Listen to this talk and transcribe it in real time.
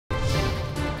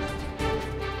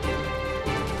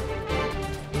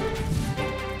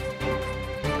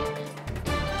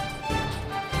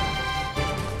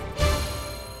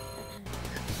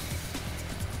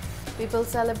people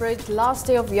celebrate last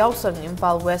day of Yaosang.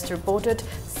 Imphal West reported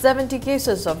 70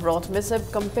 cases of road mishap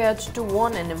compared to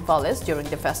 1 in Imphal East during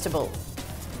the festival.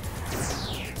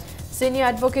 Senior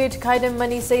advocate Khaidam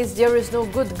Mani says there is no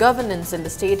good governance in the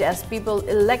state as people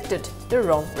elected the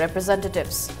wrong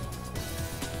representatives.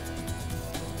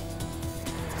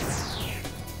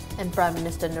 And Prime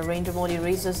Minister Narendra Modi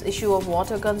raises issue of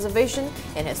water conservation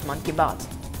in his Mann Ki Baat.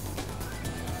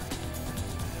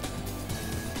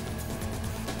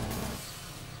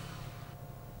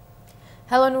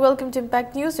 Hello and welcome to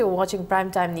Impact News. You're watching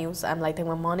Primetime News. I'm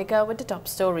Laithangma Monica with the top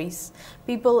stories.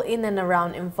 People in and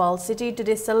around Imphal city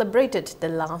today celebrated the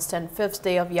last and fifth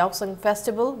day of Yaosang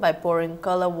festival by pouring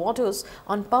color waters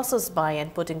on passers-by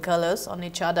and putting colors on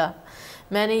each other.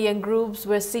 Many young groups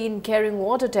were seen carrying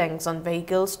water tanks on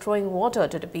vehicles, throwing water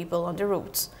to the people on the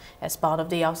roads. As part of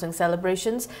the Yaosang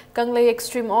celebrations, Kanglei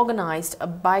Extreme organized a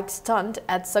bike stunt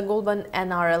at Sagolban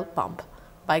NRL pump.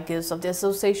 Bikers of the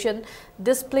association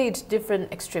displayed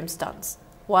different extreme stunts.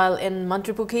 While in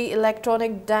Mantripukhi,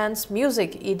 electronic dance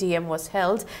music EDM was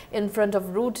held in front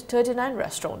of Route 39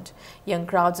 restaurant. Young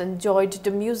crowds enjoyed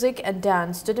the music and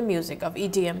danced to the music of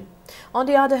EDM. On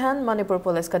the other hand, Manipur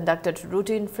police conducted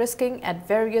routine frisking at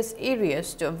various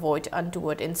areas to avoid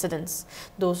untoward incidents.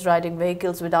 Those riding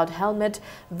vehicles without helmet,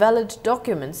 valid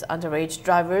documents, underage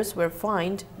drivers were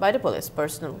fined by the police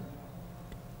personnel.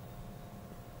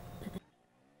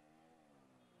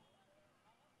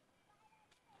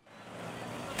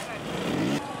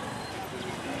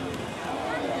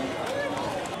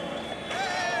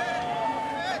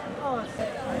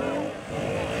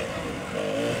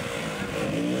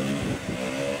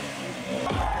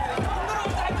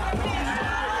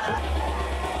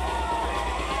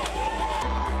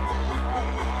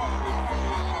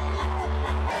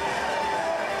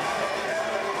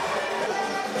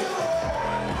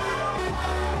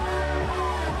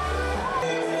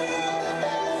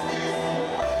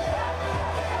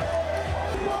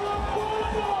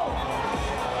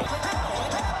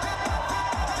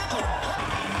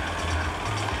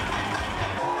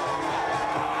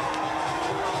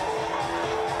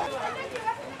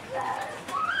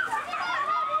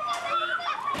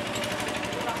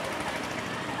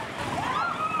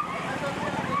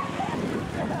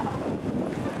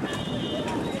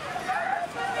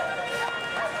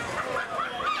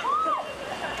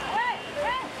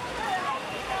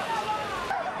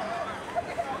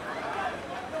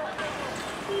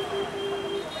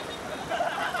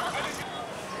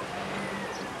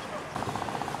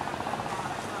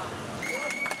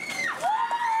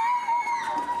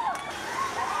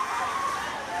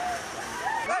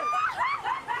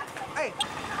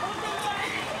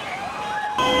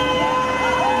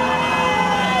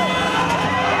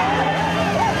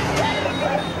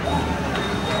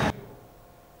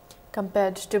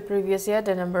 Compared to previous year,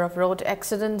 the number of road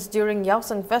accidents during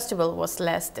Yaosang festival was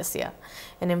less this year.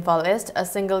 In Imphal East, a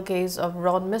single case of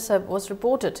road mishap was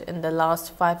reported in the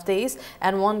last 5 days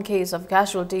and 1 case of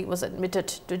casualty was admitted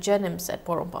to Jenims at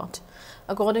Porompat.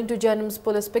 According to Jenims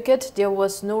Police Picket, there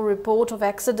was no report of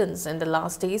accidents in the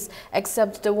last days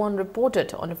except the one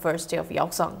reported on the first day of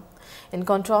Yaosang. In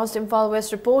contrast, Imphal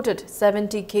West reported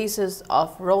 70 cases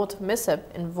of road mishap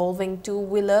involving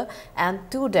two-wheeler and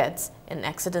 2 deaths in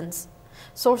accidents.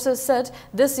 Sources said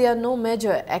this year no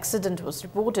major accident was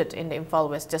reported in the Imphal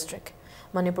West district.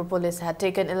 Manipur police had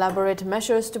taken elaborate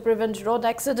measures to prevent road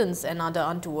accidents and other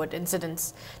untoward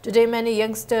incidents. Today, many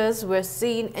youngsters were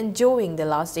seen enjoying the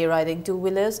last day riding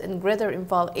two-wheelers in greater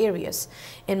Imphal areas.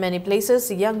 In many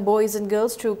places, young boys and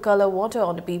girls threw color water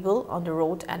on the people on the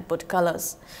road and put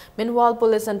colors. Meanwhile,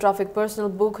 police and traffic personnel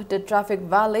booked the traffic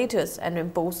violators and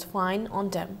imposed fine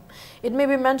on them. It may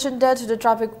be mentioned that the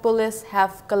traffic police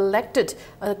have collected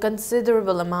a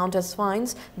considerable amount as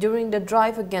fines during the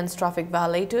drive against traffic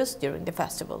violators during the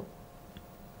festival.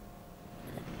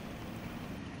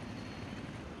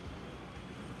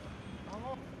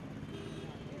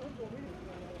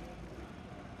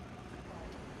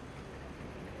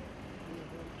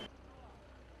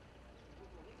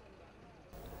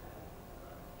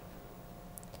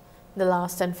 The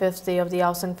last and fifth day of the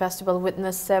Yaosang Festival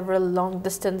witnessed several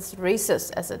long-distance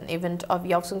races as an event of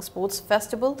Yaosang Sports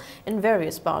Festival in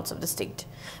various parts of the state.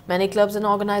 Many clubs and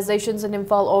organizations in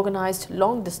Imphal organized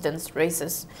long-distance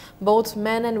races. Both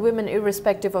men and women,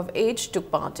 irrespective of age, took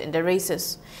part in the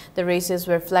races. The races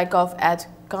were flagged off at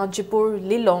Kanchipur,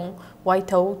 Lilong,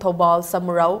 Waithau, Thoubal,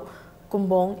 Samurao,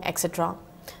 Kumbong, etc.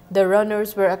 The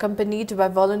runners were accompanied by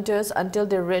volunteers until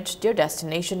they reached their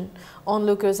destination.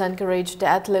 Onlookers encouraged the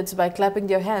athletes by clapping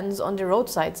their hands on the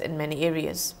roadsides in many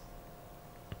areas.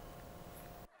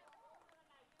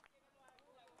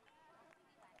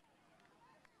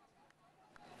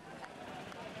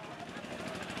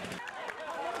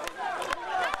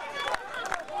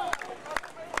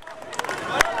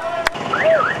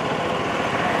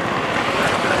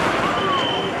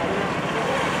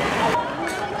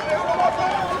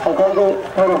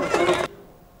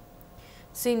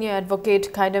 Senior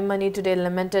advocate Kaidamani today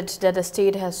lamented that the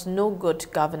state has no good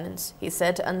governance. He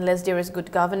said unless there is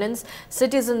good governance,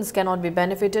 citizens cannot be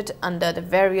benefited under the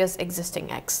various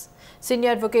existing acts.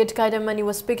 Senior advocate Kaidamani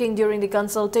was speaking during the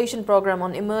consultation program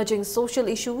on emerging social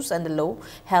issues and the law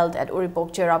held at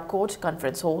Uripok Cherab Court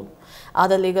Conference Hall.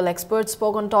 Other legal experts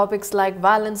spoke on topics like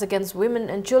violence against women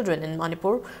and children in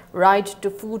Manipur, right to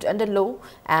food under law,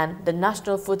 and the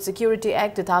National Food Security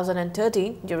Act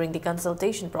 2013 during the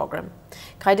consultation program.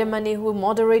 Kaidamani, who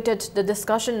moderated the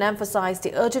discussion, emphasized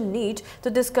the urgent need to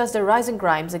discuss the rising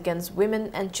crimes against women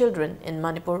and children in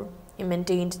Manipur. He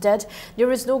maintained that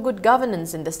there is no good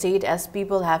governance in the state as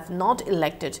people have not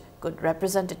elected good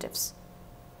representatives.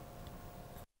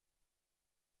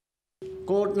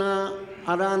 Kotna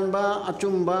aranba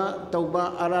achumba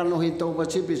tauba aranohi tauba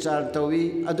chipichar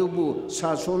tawi adubu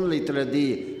sason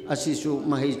literadi asisu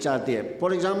mahichate.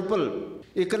 For example,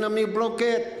 economic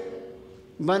blockade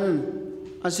ban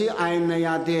asi aina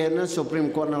yate na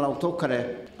Supreme Court na lautok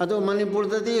kare. Ado Manipur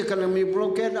dadi economic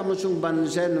blockade amasung ban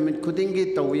se namit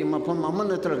kudingi tawi mapam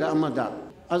amana traga amada.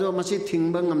 Ado masi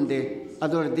thingbang amde.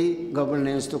 Ado di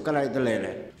governance to karai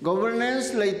dalele.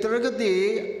 Governance later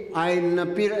gadi aina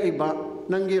pira iba.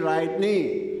 Nangi right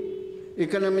ni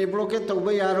economy blockade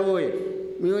tauba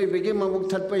yaroi mioi begi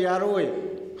mabuk thatpa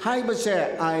yaroi hai base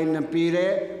ain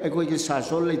pire ekoi ki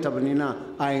sasol leitabnina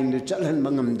ain chalhan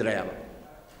mangamdre.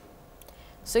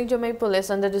 Singjomei Police,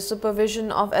 under the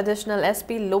supervision of Additional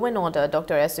SP Law and Order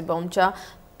Dr. S.C. Bomcha,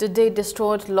 today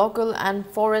destroyed local and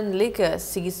foreign liquor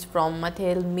seized from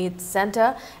Mathel Meat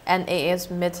Center and AS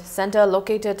Meat Center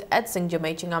located at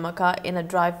Singjomei Chingamaka in a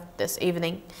drive this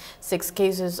evening. 6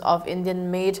 cases of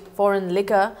Indian-made foreign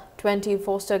liquor, 20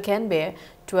 Foster Can beer,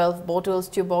 12 bottles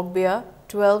Tuborg beer,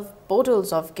 12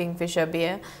 bottles of Kingfisher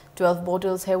beer, 12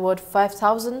 bottles Hayward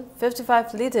 5000,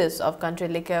 55 liters of country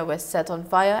liquor were set on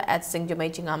fire at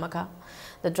Singjomei Chingamaka.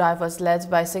 The drive was led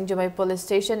by Singjomei Police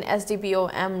Station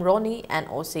SDPO M. Roni and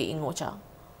OC Ingocha.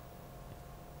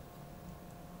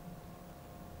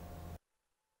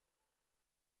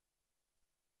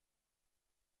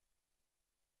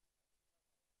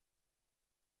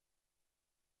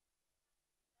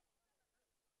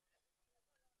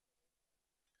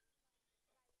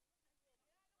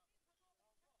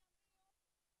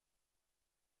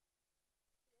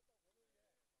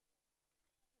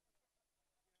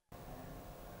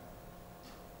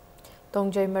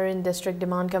 Tongjoy Marine District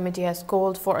Demand Committee has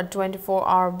called for a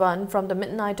 24-hour ban from the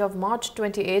midnight of March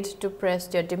 28 to press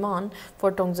their demand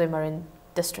for Tongjoy Marine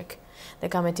District. The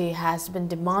committee has been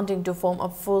demanding to form a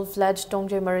full-fledged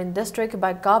Tongjoy Marine District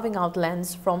by carving out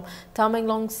lands from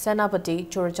Tamenglong Senapati,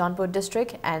 Churachandpur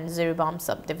District and Ziribam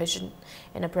Subdivision.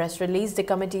 In a press release, the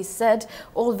committee said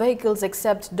all vehicles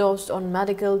except those on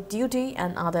medical duty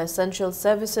and other essential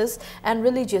services and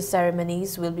religious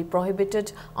ceremonies will be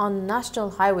prohibited on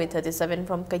National Highway 37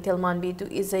 from Kaithalmanbi to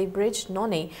Izay Bridge,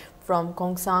 None, from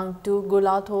Kongsang to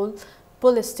Gulathol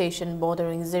Police Station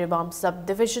bordering Ziribam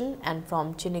Subdivision and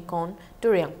from Chinikon to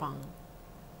Riangpang.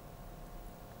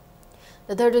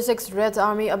 The 36th Red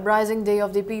Army Uprising Day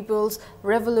of the People's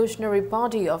Revolutionary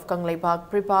Party of Kangleipak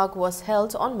Pripak was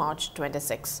held on March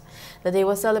 26. The day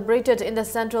was celebrated in the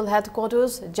Central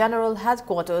Headquarters, General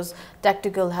Headquarters,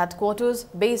 Tactical Headquarters,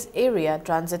 Base Area,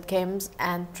 Transit Camps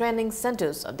and Training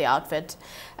Centers of the outfit.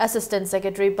 Assistant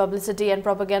Secretary Publicity and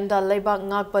Propaganda Leibak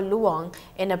Ngakpa Luang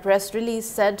in a press release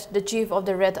said the Chief of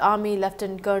the Red Army,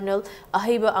 Lieutenant Colonel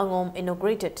Ahiba Angom,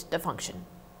 inaugurated the function.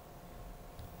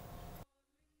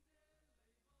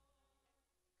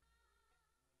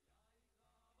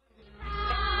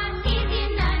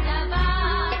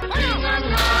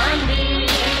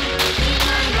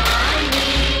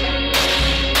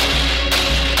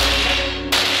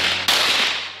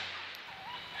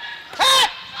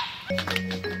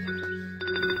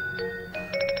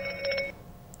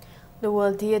 The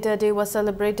World Theatre Day was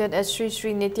celebrated at Sri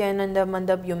Sri Nityananda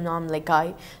Mandap Yumnam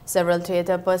Lekai. Several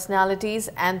theatre personalities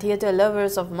and theatre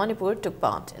lovers of Manipur took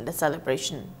part in the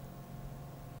celebration.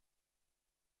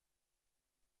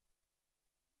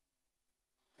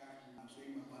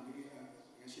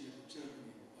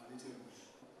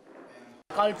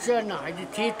 Culture na, the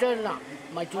theatre na,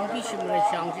 my tumpi simula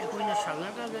siyang si kuya sana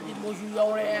ka di moju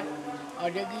yaure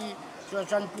adagi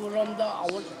Churachandpur ramda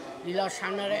awal dila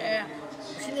sana re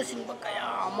sina singba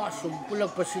kaya ama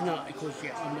sumpulak pasina iko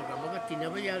siya amaga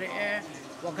tinaba yare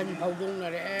wakan paudong na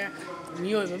re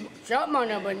niyo sama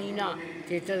na banina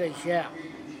theatre siya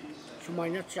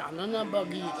sumanya chana na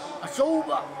bagi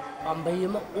asoba pambay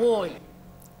mo oy.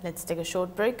 Let's take a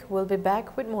short break. We'll be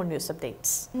back with more news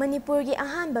updates. Manipurgi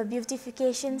ahanba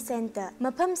beautification center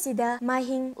mafam sida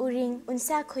mahing uring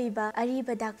unsa khoiba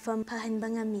ariba dakfam phahanba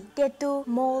ngami tattoo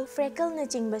mole freckle na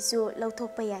jingbasu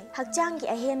lauthokpa yai hakchang gi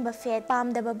ahenba fat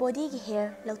pamdaba body gi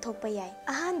hair lauthokpa yai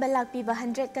ahanba lakpiba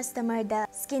 100 customer da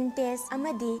skin test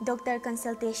amadi doctor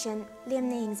consultation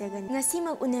lemna hingjagan ngasi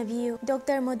mag unabiu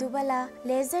Dr. Madhubala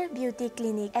Laser Beauty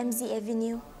Clinic MZ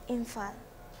Avenue Imphal.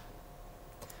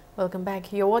 Welcome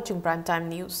back. You're watching Primetime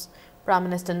News. Prime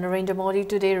Minister Narendra Modi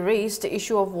today raised the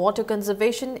issue of water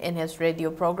conservation in his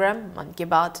radio program, Mann Ki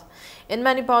Baat. In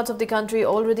many parts of the country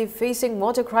already facing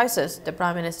water crisis, the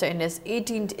Prime Minister in his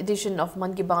 18th edition of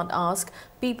Mann Ki Baat asked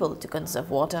people to conserve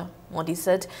water. Modi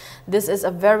said, "This is a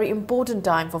very important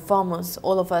time for farmers.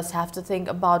 All of us have to think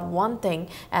about one thing,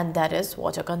 and that is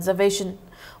water conservation.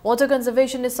 Water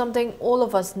conservation is something all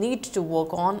of us need to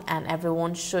work on, and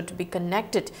everyone should be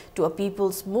connected to a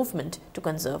people's movement to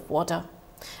conserve water."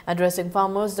 Addressing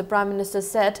farmers, the Prime Minister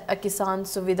said a Kisan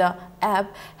Suvidha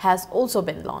app has also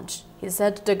been launched. He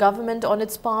said the government on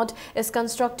its part is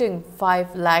constructing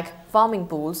 5 lakh farming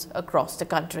pools across the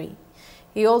country.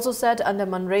 He also said under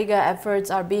Manrega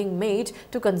efforts are being made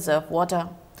to conserve water.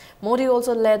 Modi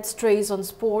also led strays on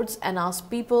sports and asked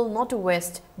people not to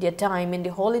waste their time in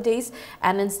the holidays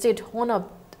and instead hone up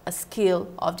a skill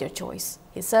of their choice.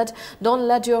 He said, "Don't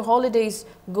let your holidays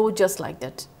go just like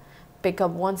that. Pick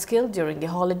up one skill during the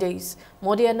holidays."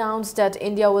 Modi announced that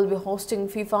India will be hosting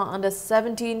FIFA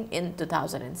Under-17 in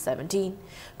 2017.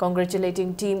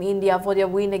 Congratulating Team India for their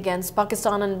win against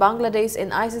Pakistan and Bangladesh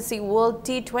in ICC World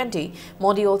T20,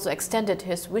 Modi also extended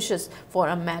his wishes for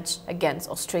a match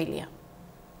against Australia.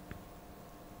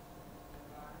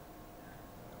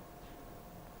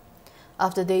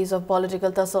 After days of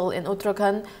political tussle in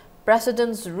Uttarakhand,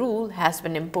 President's rule has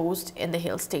been imposed in the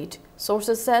hill state.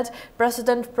 Sources said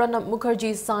President Pranab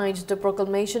Mukherjee signed the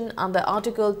proclamation under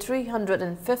Article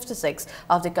 356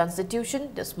 of the Constitution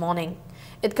this morning.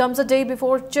 It comes a day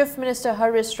before Chief Minister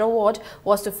Harish Rawat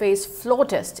was to face floor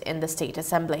test in the State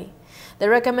Assembly. The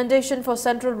recommendation for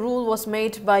central rule was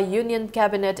made by Union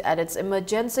Cabinet at its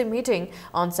emergency meeting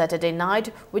on Saturday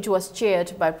night, which was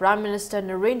chaired by Prime Minister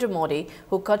Narendra Modi,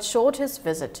 who cut short his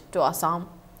visit to Assam.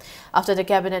 After the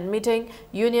cabinet meeting,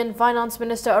 Union Finance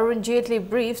Minister Arun Jaitley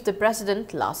briefed the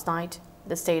President last night.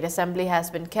 The State Assembly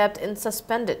has been kept in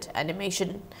suspended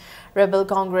animation. Rebel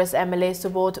Congress MLA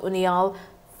Subodh Unial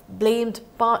blamed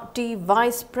party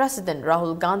Vice President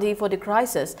Rahul Gandhi for the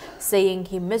crisis, saying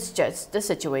he misjudged the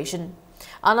situation.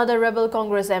 Another Rebel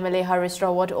Congress MLA Harish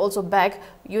Rawat also backed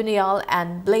Unial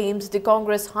and blamed the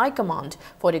Congress High Command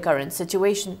for the current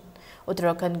situation.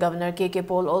 Uttarakhand Governor KK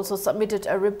Paul also submitted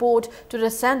a report to the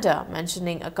centre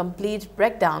mentioning a complete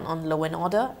breakdown on law and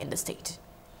order in the state.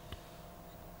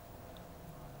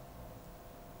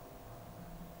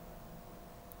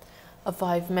 A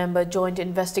 5-member joint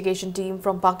investigation team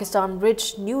from Pakistan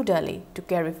reached New Delhi to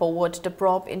carry forward the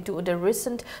probe into the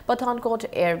recent Pathankot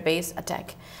air base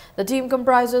attack. The team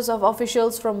comprises of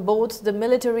officials from both the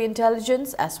military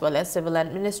intelligence as well as civil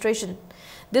administration.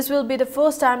 This will be the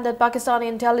first time that Pakistani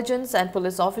intelligence and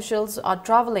police officials are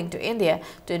travelling to India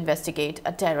to investigate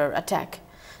a terror attack.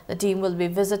 The team will be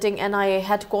visiting NIA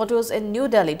headquarters in New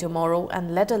Delhi tomorrow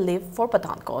and later leave for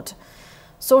Pathankot.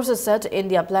 Sources said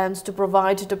India plans to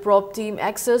provide the probe team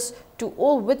access to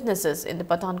all witnesses in the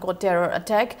Pathankot terror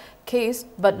attack case,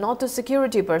 but not to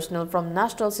security personnel from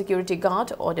National Security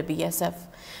Guard or the BSF.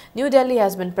 New Delhi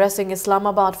has been pressing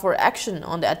Islamabad for action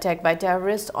on the attack by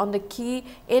terrorists on the key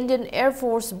Indian Air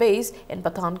Force base in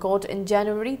Pathankot in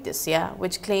January this year,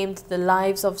 which claimed the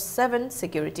lives of 7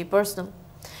 security personnel.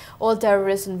 All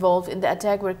terrorists involved in the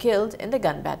attack were killed in the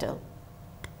gun battle.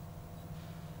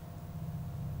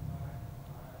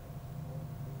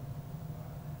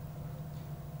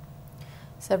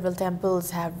 Several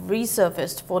temples have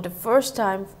resurfaced for the first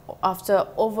time after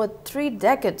over 3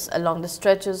 decades along the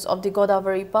stretches of the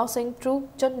Godavari passing through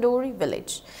Chandori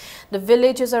village. The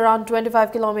village is around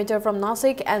 25 km from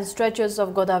Nasik and stretches of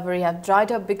Godavari have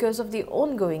dried up because of the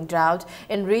ongoing drought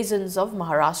in regions of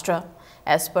Maharashtra.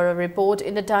 As per a report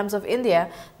in the Times of India,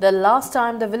 the last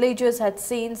time the villagers had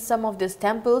seen some of these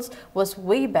temples was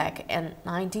way back in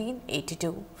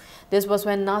 1982. This was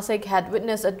when Nasik had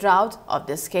witnessed a drought of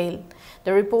this scale.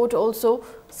 The report also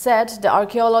said the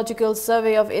Archaeological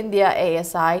Survey of India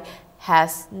ASI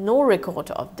has no record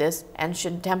of these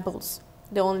ancient temples.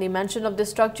 The only mention of the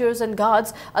structures and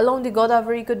ghats along the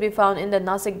Godavari could be found in the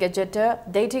Nasik Gazetteer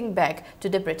dating back to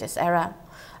the British era.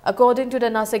 According to the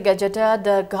Nasik Gazetteer,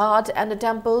 the ghat and the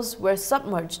temples were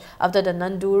submerged after the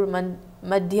Nandur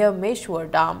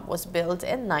Madhyameshwar Dam was built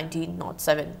in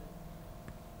 1907.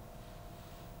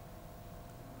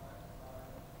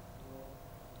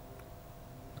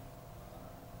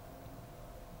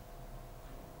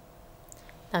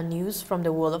 Now news from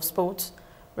the world of sports.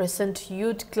 Recent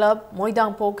youth club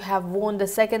Moidangpok have won the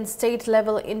second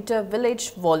state-level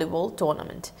inter-village volleyball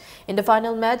tournament. In the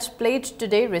final match played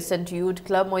today, recent youth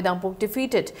club Moidangpok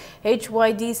defeated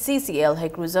HYD CCL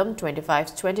Hekruzam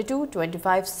 25-22,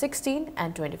 25-16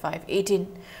 and 25-18.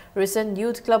 Recent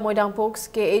youth club Moidangpok's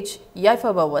KH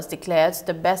Yaifaba was declared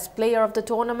the best player of the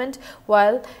tournament,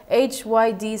 while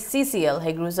HYD CCL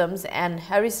Hekruzam's and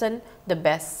Harrison the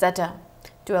best setter.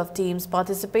 12 teams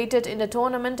participated in the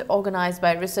tournament organized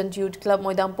by recent youth club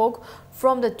Moidangpok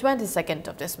from the 22nd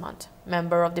of this month.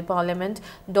 Member of the Parliament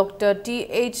Dr.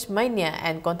 T.H. Mainya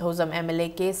and Konthozam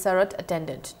MLA K. Sarat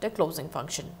attended the closing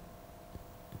function.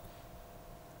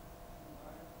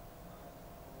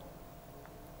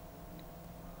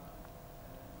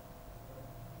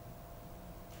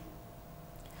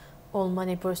 All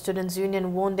Manipur Students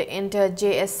Union won the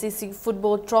Inter-JSCC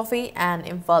Football Trophy and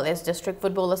Imphal East District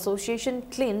Football Association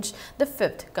clinched the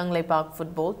 5th Kangleipak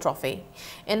Football Trophy.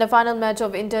 In the final match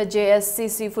of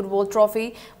Inter-JSCC Football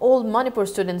Trophy, All Manipur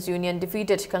Students Union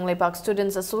defeated Kangleipak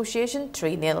Students Association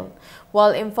 3-0,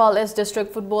 while Imphal East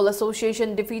District Football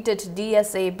Association defeated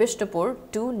DSA Bishnupur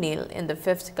 2-0 in the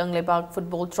 5th Kangleipak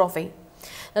Football Trophy.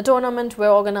 The tournament were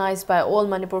organized by All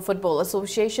Manipur Football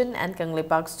Association and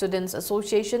Kangleipak Students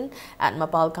Association at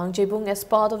Mapal Kangjebung as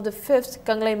part of the 5th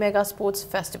Kanglei Mega Sports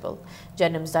Festival.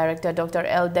 JNIMS Director Dr.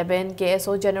 L. Deben,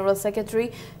 KSO General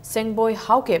Secretary Sengboy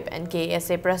Haukip and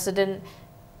KSA President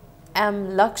M.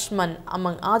 Lakshman,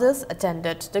 among others,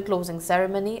 attended the closing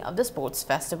ceremony of the sports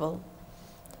festival.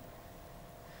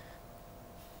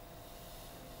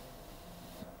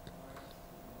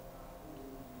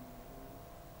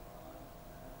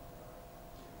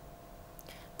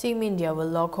 Team India will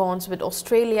lock horns with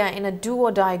Australia in a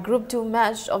do-or-die Group 2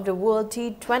 match of the World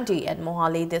T20 at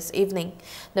Mohali this evening.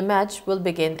 The match will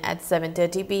begin at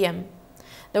 7:30 p.m.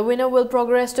 The winner will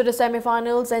progress to the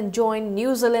semi-finals and join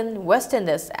New Zealand, West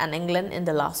Indies and England in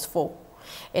the last four.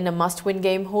 In a must-win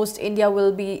game, host India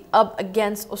will be up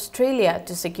against Australia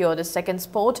to secure the second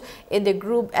spot in the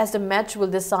group, as the match will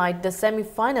decide the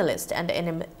semi-finalist and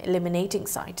the eliminating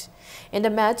side. In the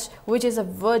match, which is a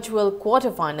virtual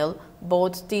quarter-final,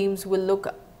 both teams will look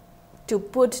to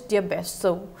put their best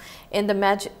show. In the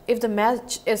match, if the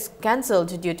match is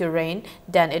cancelled due to rain,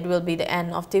 then it will be the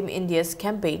end of Team India's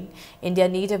campaign. India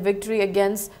need a victory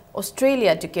against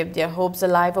Australia to keep their hopes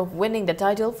alive of winning the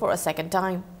title for a second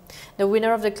time. The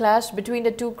winner of the clash between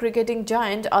the two cricketing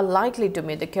giants are likely to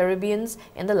meet the Caribbeans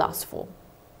in the last four.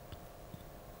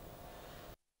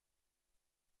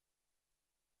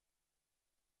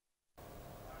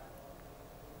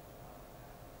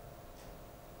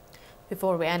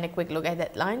 Before we end, a quick look at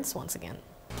headlines once again.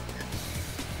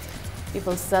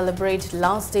 People celebrate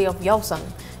last day of Yausang.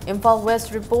 Imphal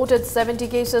West reported 70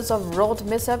 cases of road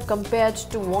mishap compared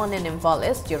to 1 in Imphal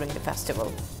East during the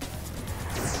festival.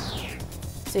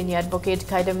 Senior advocate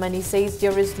Kaidamani says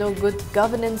there is no good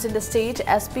governance in the state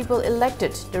as people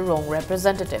elected the wrong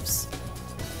representatives.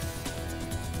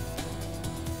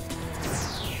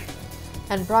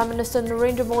 And Prime Minister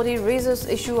Narendra Modi raises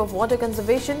issue of water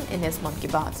conservation in his Mann Ki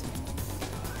Baat.